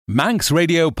Manx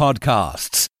Radio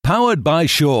Podcasts, powered by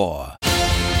Shaw.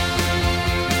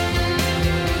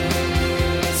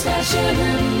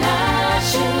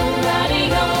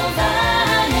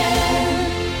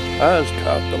 As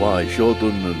Cat na mai seo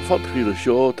dún an fodchíle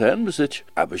seo ta envisit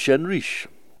Abishen Rish.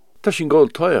 Ta sin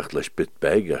gáil toiacht leis bit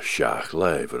beg a seach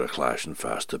leif ar a chláisin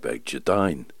fasta beg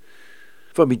jedain.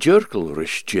 Fa mi jerkal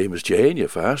rish James Jania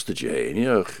fasta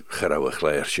Jania ach charau a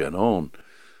chléir sin on.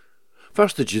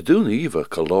 Fasta jedún iva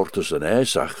calortas an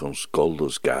eisach ons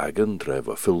goldas gagan tref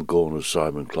a Philgonas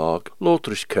Simon Clark,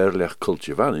 lotrish kerliach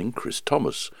cultivanin Chris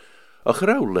Thomas, a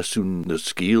charau lesún na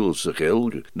skills a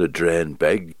gilg na drain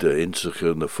beg de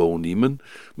insache na fónímen,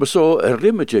 maar so a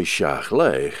rimmeje seach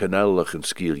leich en ellach an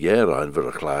skil jerain ver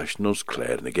a chláis nos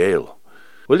Claire na Gael.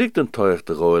 Wel ik den toich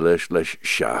de gooi leis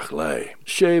seach lei,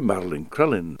 sé Marlin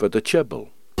Crellin voor de chebel.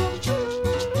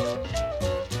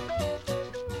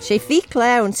 Sé fi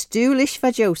clown stúlish va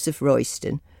Joseph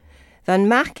Royston. Van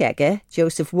Macegge,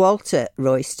 Joseph Walter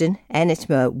Royston,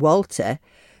 enitma Walter,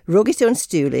 ruggit on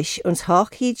stúlish ons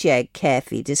hockey jeg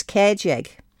kefi des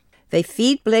kejeg. They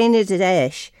feed blained at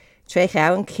esh, trech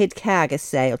aun kid kaga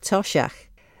sail toshach,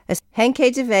 as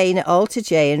henke de vein alter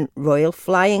jayan Royal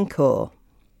Flying Corps.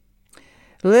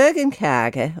 Lurgan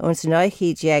kaga ons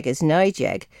noichi jeg as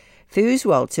noijeg, fus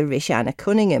Walter rish Anna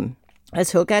Cunningham,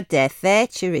 as hugad death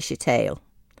fetch rish a tail.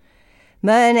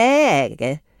 Ma an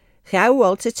ege, gauw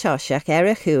Walter toshach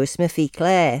chus me fi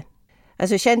Claire.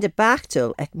 As we shend a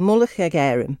bachtel ek mullich ag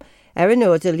erim, an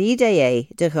orde lide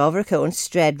de goverke ons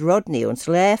stred Rodney ons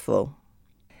leerful.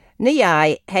 Na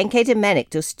jai, henke de menik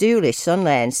do stúlish son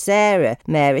len Sarah,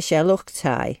 Marish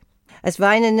luchtai. As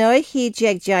vain a noi hi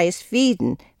jeg jais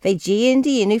feeden, ve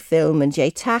G&D inu film and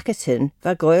J Tackerton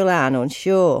va goil an on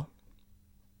shore.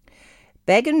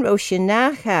 Began Roshan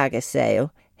nach haga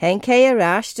sail, henke a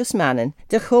rash dus mannen,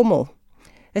 de hummel.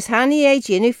 As hanny age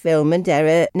inu film and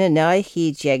dera na noi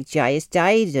hi jeg jais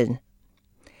daiden.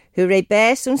 Hooray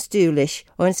bears on stúlish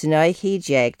ons noi hi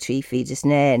jeg 3 feeders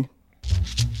nain.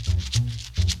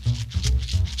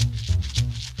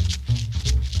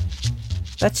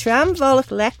 Va tram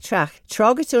volach lectrach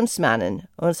troget ons mannen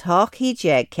ons hawk hi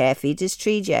jeg feeders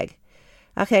 3 jeg.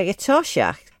 Ach ege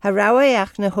toshach ha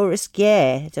raweach na Horace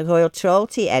Gare de goil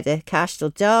trollti edda Castle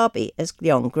Derby as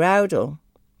Glion Groudel.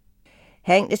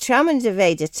 Henk de trammen de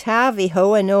ve de tavi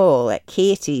ho en all at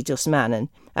Katie dus mannen,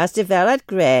 as de velad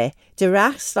grey, de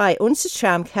rach sly onze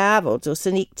tram kavel dus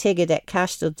an ik tiggered at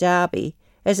Castle Derby,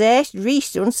 as echt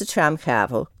reached onze tram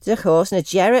kavel, de horse na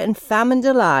Gerrit and famine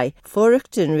de lie,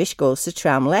 forruchten rish goes de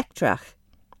tram lectrach.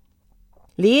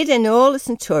 Lead en all as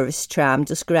an tourist tram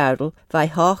dus groudel, vi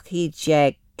hockey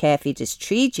jeg, kefi dus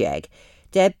 3 jeg,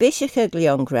 de bishicha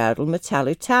Glion Groudel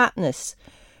metalu tartnus.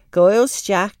 Goils,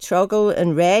 Jack, Troggle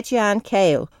and Red Jan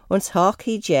Kale, ons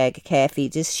hockey jeg, kefi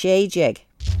des she jeg.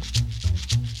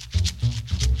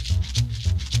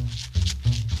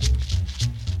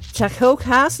 Tak hoog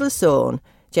haslesoon,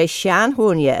 jay shan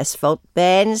hoonje as volt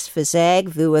bens verzeg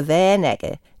vu a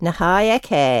venegge, na haie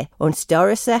ke, ons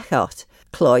Doris echot,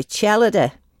 Cloy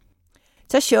Chelade.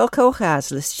 Ta shook hoog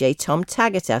hasles jay Tom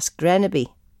Taggart as Grenaby.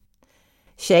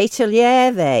 She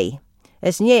tilier vey,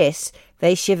 as nies,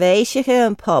 Ve sheveishige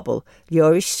en pobble,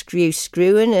 Jorish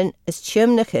screwen en as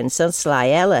chumnachen son sly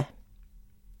ella.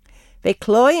 Ve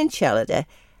cloy en chelade,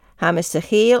 hamas de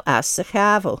heel as de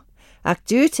chavel, ac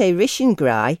dute rishin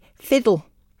grai, fiddle.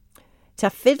 Ta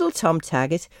fiddle Tom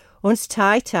Taggart, ons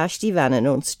tai tash die vannen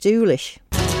ons stúlish.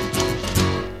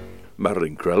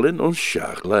 Marlin Crellin ons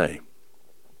seach lei.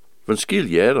 Van skil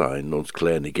jerain ons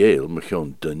Claire na Gael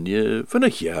mechion dunje van a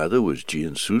jade was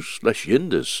Gian Soes les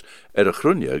Yindes a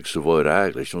grunjag so voor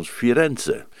eigenlijk ons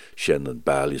Firenze, shen en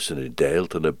Balius en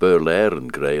Deilt en a Berlair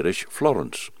en Greirish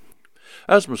Florence.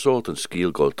 As me salt en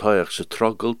skil gol toiach se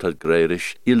troggle tad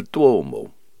Greirish Il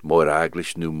Duomo, more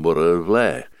eigenlijk nu murre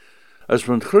vle. As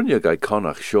van grunjag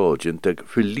iconach sjogentag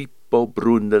Filippo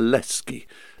Brunelleschi,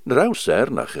 na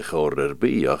rauser nach a chorder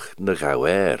biach na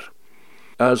gauer.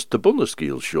 As de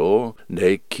Bundeskiel show,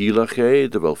 ne kielach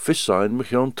de wel vissein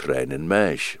mechion trein in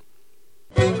meis.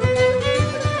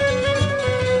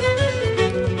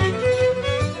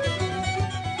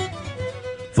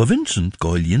 Voor Vincent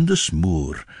goil Yindes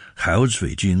moer, houds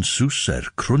we Gian Soes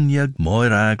crunjag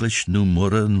moir aglish nu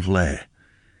murre en vle.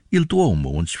 Il Duomo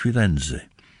ons Firenze.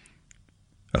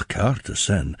 A carte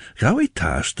sen, gauw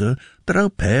taaste, drau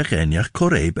per enjach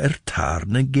correb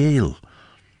Tarne Gael.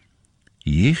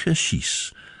 Jiche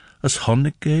schies, as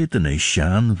honneke den e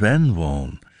Shan ven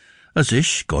woon, as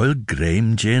ish goil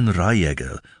greim jen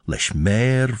raiege, lesh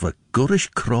meer va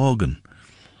gurish krogen.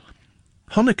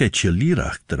 Honneke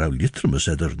chilirach drau litrumus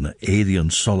edder na Edion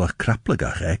solach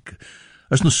kraplegach ek,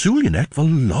 as na Sulienek wel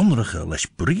lanrige les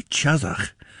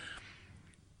brietjazach.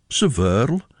 Se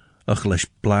verl, ach les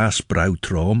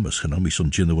blaasbrouwtroom, as genoem is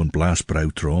on gin een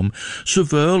blaasbrouwtroom, se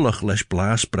verl ach les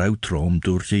blaasbrouwtroom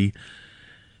door die.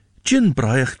 Gin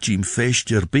braich jim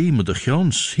feestjer bij me de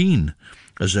gans heen,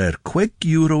 as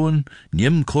 €20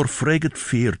 niem cor freget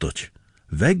veerdot.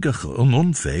 Weggach een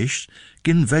onfeest,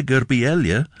 gin wegger bij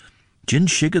elje, gin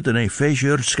schigget en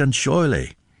feestjer scan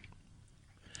schoile.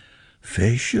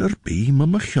 Feestjer bij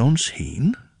me gans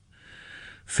heen?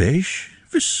 Feest,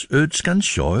 vis uit scan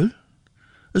schoil?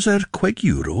 As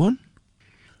 €20?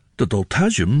 De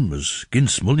doltagium, as gin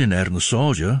smuljen na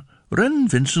sage, ren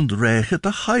Vincent reiche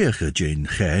de haige Jane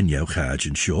geen jouw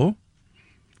gagen show.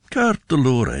 Kaart de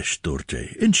lores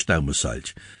doorte,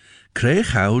 instouwmesalt,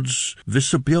 kreeg houds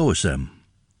wisse bjoesem.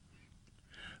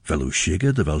 Velu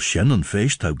schigge de wel schennen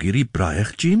feest hou giri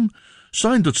braich jim,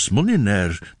 zijn dat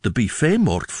smuljenair de buffet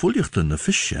moord vollichten de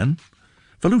visschen,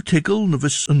 velu tikkel ne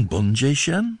vis een bunje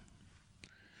shen.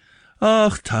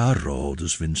 Ach, ta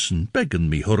rodes Vincent, beggen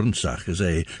mi hornsach, as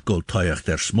goltuiach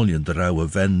der smuljen de rauwe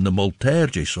ven de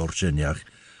molterje sorgenjach.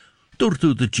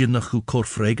 Doortoe de ginnach hoe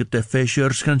korfreget de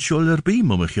feestjers kan schoiler bij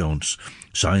mummejons.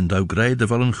 Zijn dou greide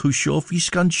wel een goesjof is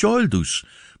kan schoildus,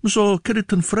 maar zo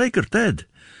krit een freger dead.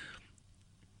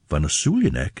 Van een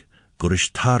soeljenek, gorish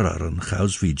tarar en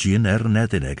gauws wie gin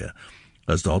net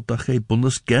as dat dach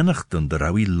bundes gennachten de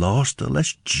rauwe laste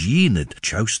les ginet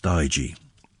chaustaigi.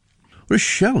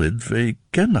 Rishellid ve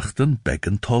gennachten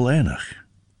bekken tolenach.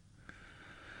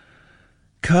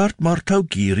 Kaart martau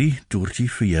giri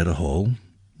doortie verjere hol,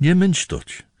 nie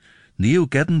minstut, nieuw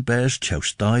gedden best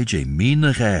chaustaigi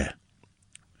mine ge.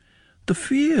 De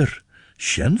vier,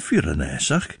 shen vieren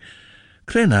esach,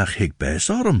 krenach hig bes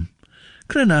arm,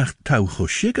 krenach tau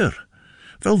choshiger,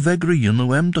 wel vegre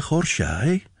junoem de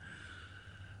chorshai.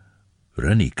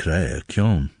 Rennie kree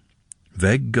kjon,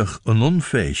 veggach een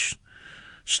onfeest,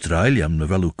 Strailiam na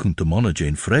velu kunte manne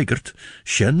Jane fregert,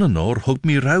 shen en or hog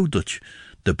mi raudut,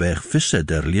 de berg visse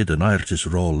der lieden aertis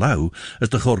ro lau, as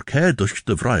de gorkedus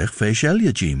de vraich feest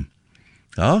eliagim.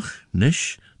 Ach,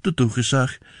 nish, de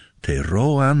toegesag, te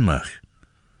ro aanmach.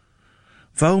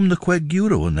 Waarom de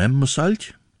 €20 en hem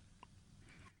masalt?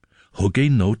 Hog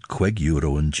een noot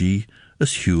 €20 en G,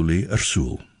 as Huli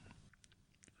ersoel.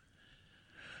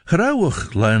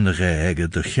 Grauwig leinige ege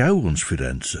de gauwens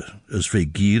Firenze, as ve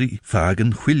giri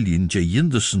vagen chwilien je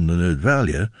jindersen en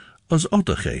uitwalje, as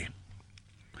otterge.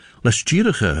 Les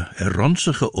gierige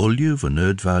ronsige olje van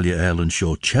uitwalje eilen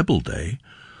show chebeldij,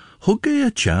 hugge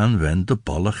je tjaan wen de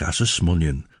ballig as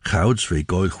smuljen, gouds ve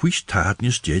goil huis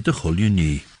taatjes je de golje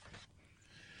nie.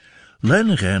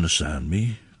 Leinige enes aan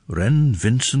mi, ren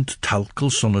Vincent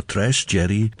talkels on a tres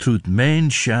Jerry, truut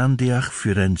mijn shandiach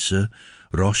Firenze,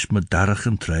 Rosh me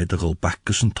dargen treid de gol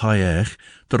bakkes en taaiach,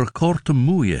 de rekorte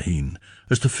moeie heen,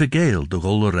 as de vergeel de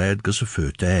gol reidges a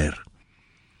feut air.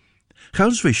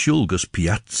 Gauws we schulges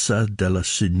Piazza della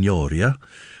Signoria,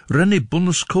 rennie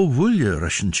bunnes co-wulje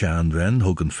rashen chan wen,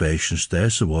 hogen feestens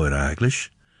des a woir aglish.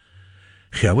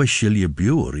 Gauwe schilje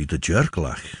buur I de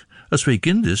jerkelach, as we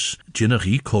gindis, ginnach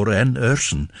I core en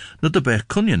ursen, na de bech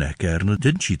kunjenek na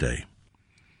dinchidei.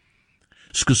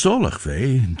 Skesolach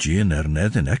vee, gin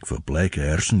net in ek verbleike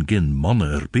ersen gin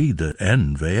manne de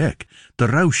en vee ek, de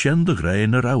rauw schende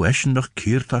grein rauw eschen nog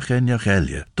keertach en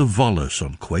jagelje, de valle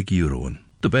son €20.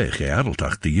 De bech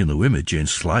eardeltach de jino image in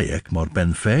slayek, maar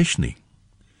ben feest nie.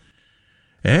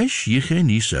 Esch je geen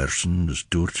nies ersen, dus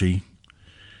doortie.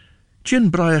 Gin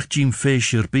braich jim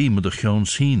feestjer bij me de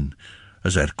gans heen,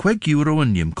 as €20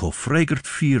 en jim ko fregert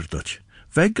vierdot,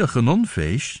 weggach een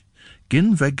onfeest,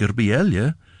 gin wegger bij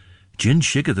elje, Gin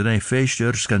schigget en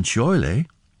feestjer scan schoile.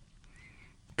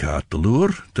 Kaart de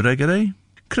loer, dreggerij,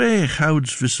 kreeg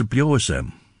houds visse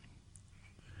bjoesem.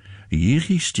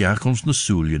 Jiegi stiach ons na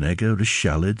soeljenegge,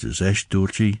 rishallid, as esch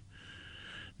doortje.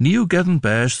 Nieuw gedden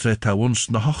best ret hou ons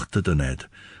na hochte de ned,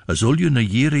 as ul je na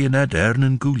jiri ned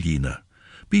ernen guljina,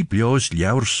 bi bjoes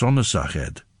ljauwer sonnesach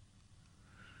ed.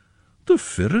 De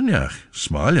firrenjach,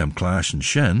 smaljam klaas en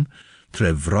shen,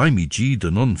 tre vraimi G de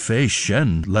non feest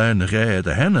shen, leine ge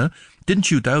de henne,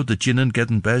 didn't you doubt that gin and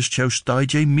gedden best chow stai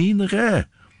je mine ge?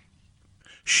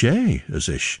 She, as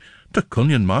ish, de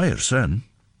kunjen meier sen.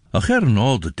 Ach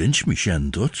no de dinch mi shen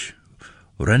dutch,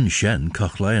 ren shen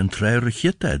kach lai en treire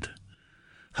chitted.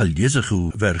 Hal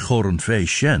jizachu ver choren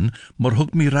feest shen, maar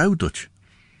hug mi rauw dutch.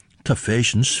 Ta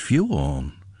feestens few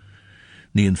on.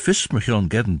 Ni en vismachon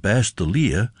gedden best de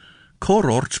lie, cor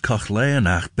orts kach lai en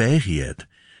ach begied,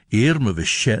 eer me we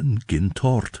shen gin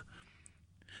tort.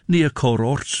 Ni a cor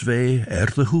orts ve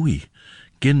de hui,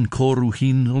 gin coru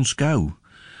hin ons gauw,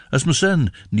 as me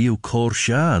sen nieuw cor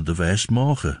sha de wijs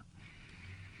mogen.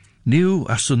 New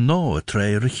as a no a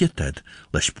tre richited,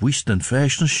 les bwist en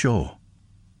fesh na sio.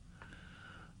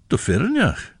 De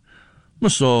firnjach. Ma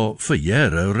so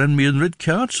verjere ren mi een rid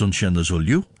kaart son shennes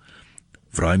olju.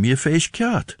 Vrij mi a fesh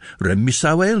kaart, ren mi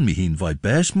sawel mi hin vai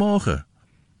bes moge.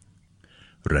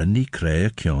 Ren ni krea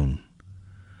kion.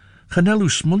 Chanelu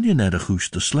smulje net a goes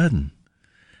de sledden.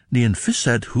 Ni een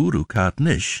vised huru kaart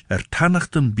nish,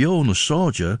 tannachten bion a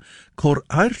soja, cor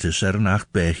airtis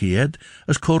nacht begied,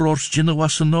 as cor ors jinne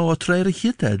was a no a tre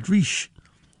hited rish.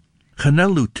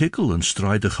 Chanelu tickle en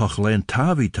strijde chachlein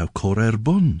tavi ta cor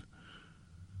bun.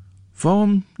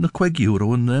 Van na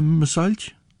 €2 en nem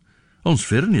mesaltje. Ons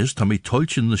firnies ta mi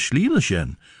toltje na schliele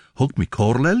sjen, hug mi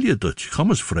corlelje dutch,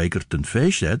 chamas fregert en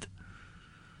feeshed.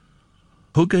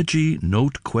 Hugagi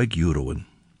noot €2.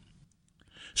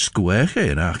 Squeche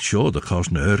en acht sjo de kos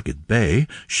na urget bij,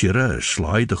 shire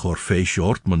slide chor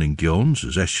feeshort man in Jones,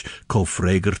 as esch co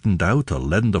fregerten dout a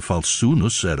lende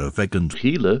falsunus a vegend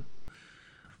hiele.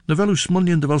 Na wel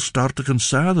smunjen de wel startigen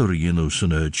sader jenus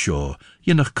en uit sjo,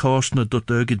 jenach kosne dot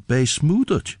urget bij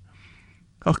smoedert.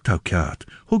 Ach tau kaart,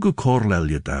 hugu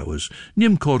corlelje douwes,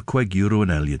 nim cor €2 en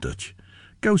elje dutch.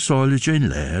 Gau solje in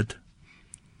leed.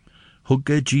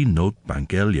 Hugge noot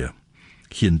bankelje.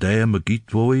 Gindea me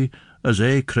giet woi, as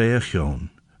creachion,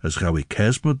 as gau I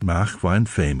kesmud mach wijn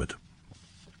femed.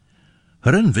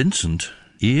 Ren Vincent,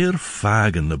 eer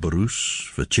vagen na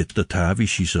berus, verchit de tavi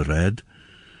she's a red,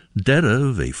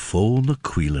 derre ve vol na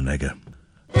quielenegge.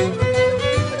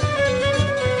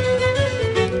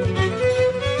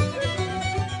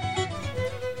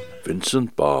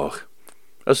 Vincent Bach.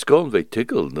 As gan ve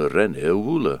tickle na ren heel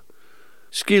woele.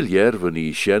 Skil jerven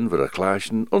I shen ver a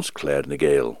clashen ons klerne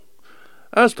geel.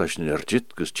 As tas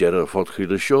nergit gus jerre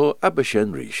fotchile show abbe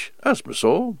shen rish. As me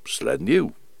so, sled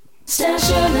new.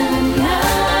 Station and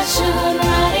Nation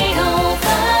Radio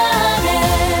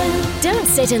Fun. Don't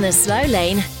sit in the slow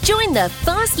lane. Join the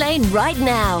fast lane right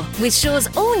now with Shaw's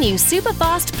all-new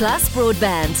Superfast Plus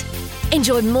broadband.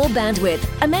 Enjoy more bandwidth,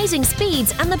 amazing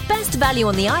speeds and the best value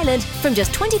on the island from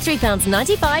just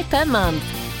 £23.95 per month.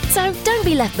 So don't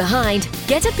be left behind.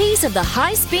 Get a piece of the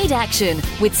high-speed action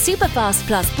with Superfast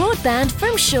Plus broadband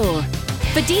from Shaw.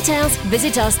 For details,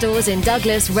 visit our stores in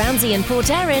Douglas, Ramsey and Port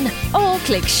Erin or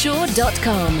click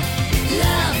shaw.com.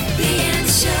 Love being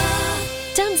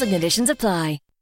Shaw. Terms and conditions apply.